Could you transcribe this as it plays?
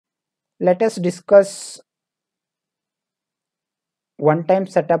Let us discuss one-time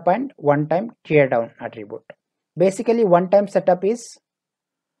setup and one-time teardown attribute. Basically, one-time setup is,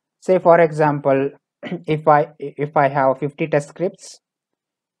 say for example, if I have 50 test scripts,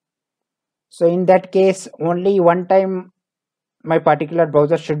 so in that case only one time my particular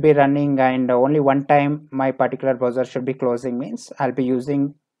browser should be running and only one time my particular browser should be closing, means I'll be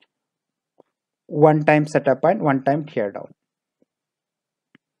using one-time setup and one-time teardown.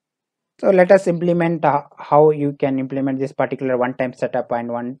 So let us implement how you can implement this particular one-time setup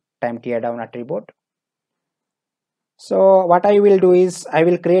and one-time teardown attribute. So what I will do is I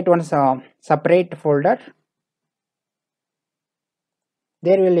will create one separate folder.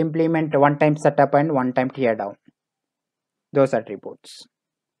 There will implement one-time setup and one-time teardown, those attributes.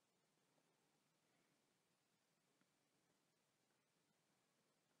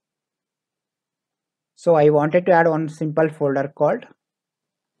 So I wanted to add one simple folder called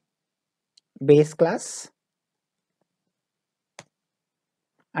base class.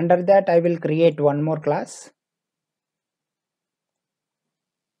 Under that I will create one more class.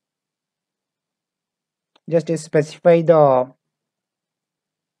 Just specify the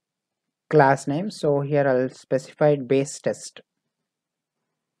class name. So here I'll specify BaseTest.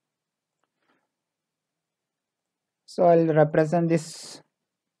 So I'll represent this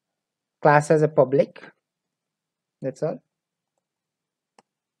class as a public. That's all.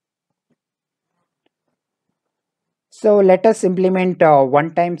 So let us implement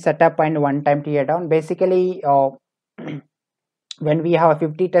one-time setup and one-time teardown. Basically, when we have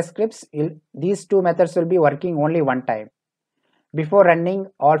 50 test scripts, these two methods will be working only one time. Before running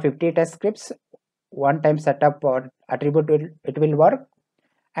all 50 test scripts, one-time setup or attribute will work,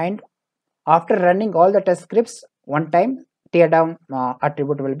 and after running all the test scripts, one-time teardown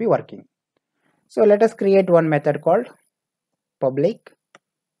attribute will be working. So let us create one method called public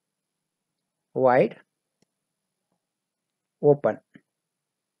void open.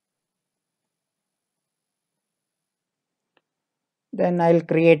 Then I'll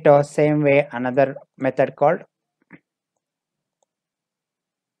create same way another method called,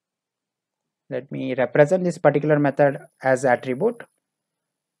 let me represent this particular method as attribute,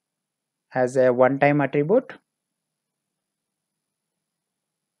 as a one-time attribute.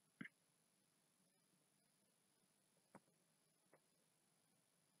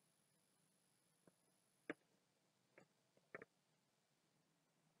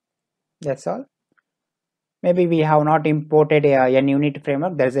 That's all. Maybe we have not imported a NUnit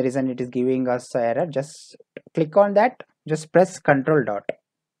framework, there's a reason it is giving us error. Just click on that, just press Ctrl dot,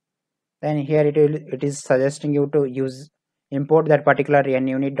 then here it is suggesting you to import that particular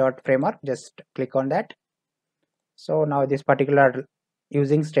NUnit dot framework. Just click on that. So now this particular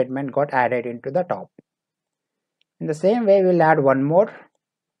using statement got added into the top. In the same way, we'll add one more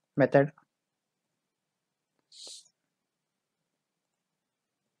method.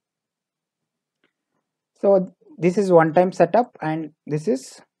 So this is one-time setup and this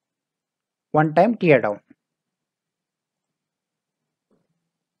is one-time teardown.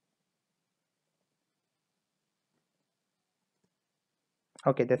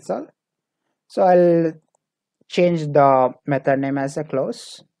 Okay, that's all. So I'll change the method name as a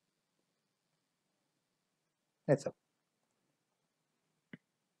close. That's all.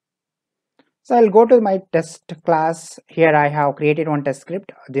 So I'll go to my test class. Here I have created one test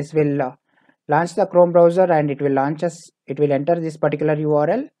script. This will launch the Chrome browser and it will enter this particular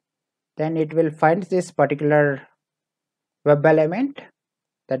URL. Then it will find this particular web element,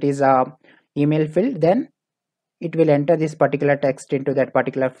 that is a email field. Then it will enter this particular text into that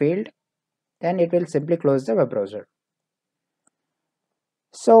particular field. Then it will simply close the web browser.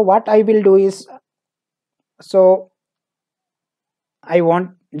 So what I will do is, so I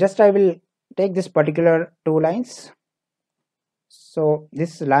will take this particular two lines. So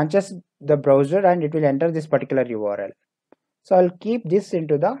this launches the browser and it will enter this particular URL. So I'll keep this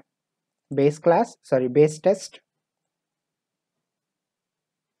into the base test.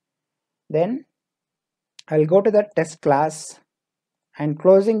 Then I'll go to the test class and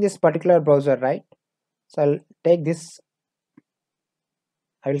closing this particular browser, right? So I'll take this,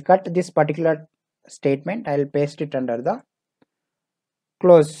 I will cut this particular statement, I'll paste it under the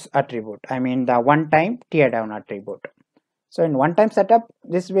close attribute, I mean the one-time teardown attribute. So in one-time setup,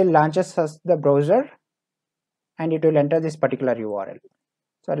 this will launches us the browser and it will enter this particular URL.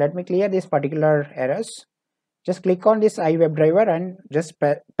 So let me clear this particular errors. Just click on this WebDriver and just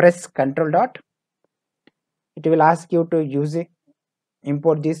press Ctrl dot. It will ask you to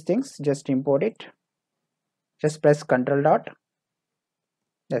import these things. Just import it. Just press Ctrl dot.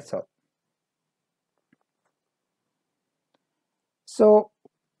 That's all. So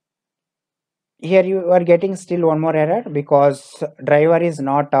here you are getting still one more error because driver is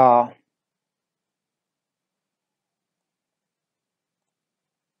not a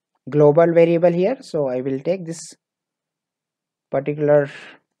global variable here. So I will take this particular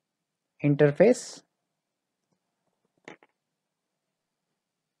interface,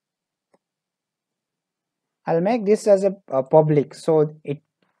 I'll make this as a public, so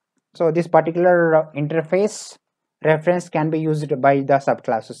this particular interface reference can be used by the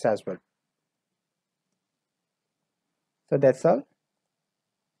subclasses as well. So that's all.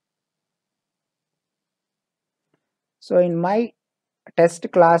 So in my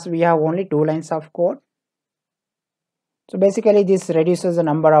test class we have only 2 lines of code. So basically this reduces the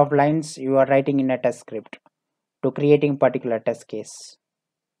number of lines you are writing in a test script to creating particular test case.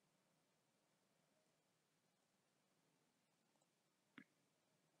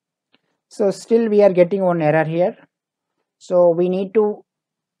 So still we are getting one error here. So we need to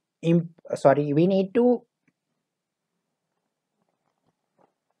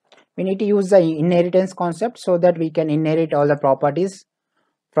we need to use the inheritance concept so that we can inherit all the properties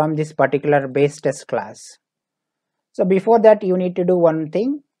from this particular base test class. So before that you need to do one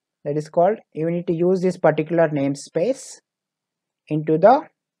thing, that is called you need to use this particular namespace into the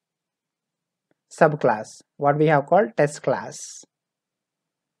subclass what we have called test class.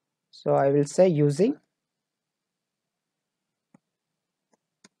 So I will say using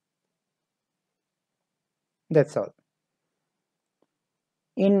that's all.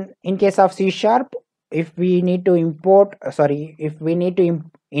 In case of C sharp, if we need to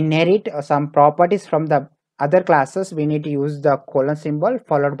inherit some properties from the other classes, we need to use the colon symbol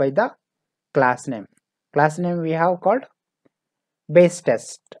followed by the class name. Class name we have called base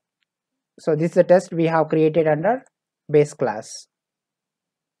test. So this is the test we have created under base class.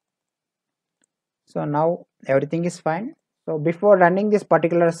 So now everything is fine. So before running this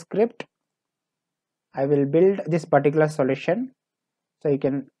particular script, I will build this particular solution. So you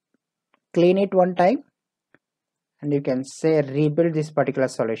can clean it one time and you can say rebuild this particular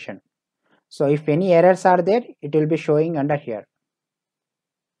solution. So if any errors are there, it will be showing under here.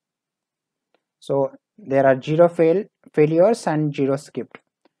 So there are 0 failures and 0 skipped,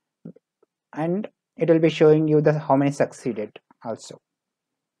 and it will be showing you the how many succeeded also.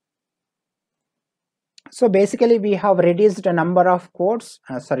 So basically we have reduced the number of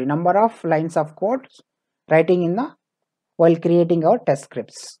number of lines of codes writing in the while creating our test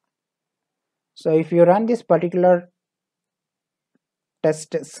scripts. So if you run this particular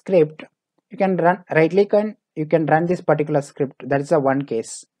test script, you can right click and you can run this particular script. That is a one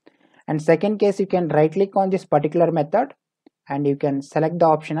case. And second case, you can right click on this particular method and you can select the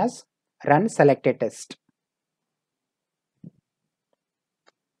option as run selected test.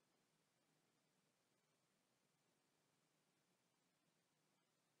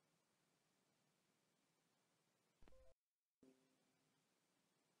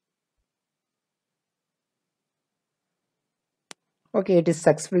 Okay, it is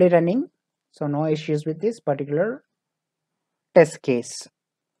successfully running. So no issues with this particular test case.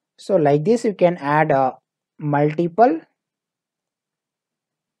 So like this, you can add multiple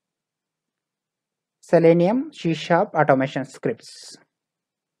Selenium C# automation scripts.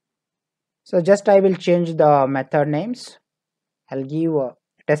 So just I will change the method names. I'll give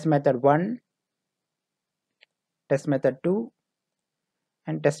test method 1, test method 2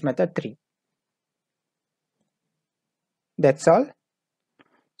 and test method 3. That's all.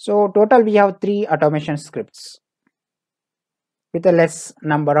 So total we have 3 automation scripts with a less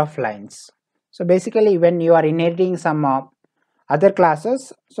number of lines. So basically when you are inheriting some other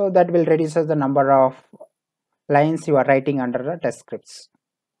classes, so that will reduce the number of lines you are writing under the test scripts.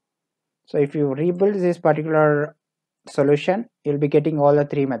 So if you rebuild this particular solution, you'll be getting all the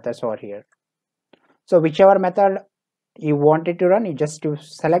 3 methods over here. So whichever method you want it to run, you just to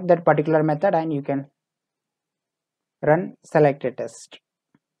select that particular method and you can run selected test.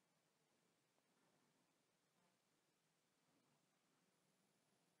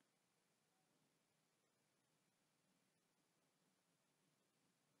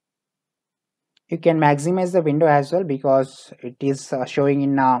 You can maximize the window as well because it is showing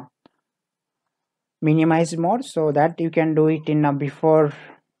in minimized mode, so that you can do it in a before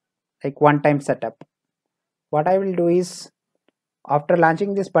like one-time setup. What I will do is after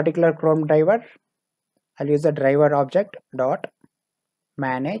launching this particular Chrome driver, I'll use the driver object dot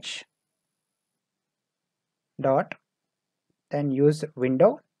manage dot then use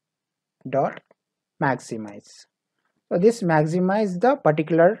window dot maximize. So this maximize the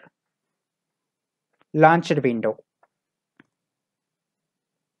particular launched window.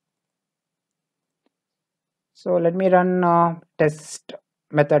 So let me run test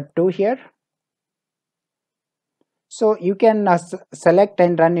method 2 here. So you can select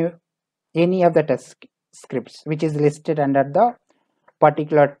and run any of the test scripts which is listed under the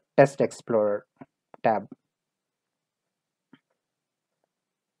particular test explorer tab.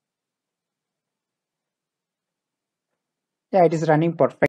 Yeah, it is running perfect.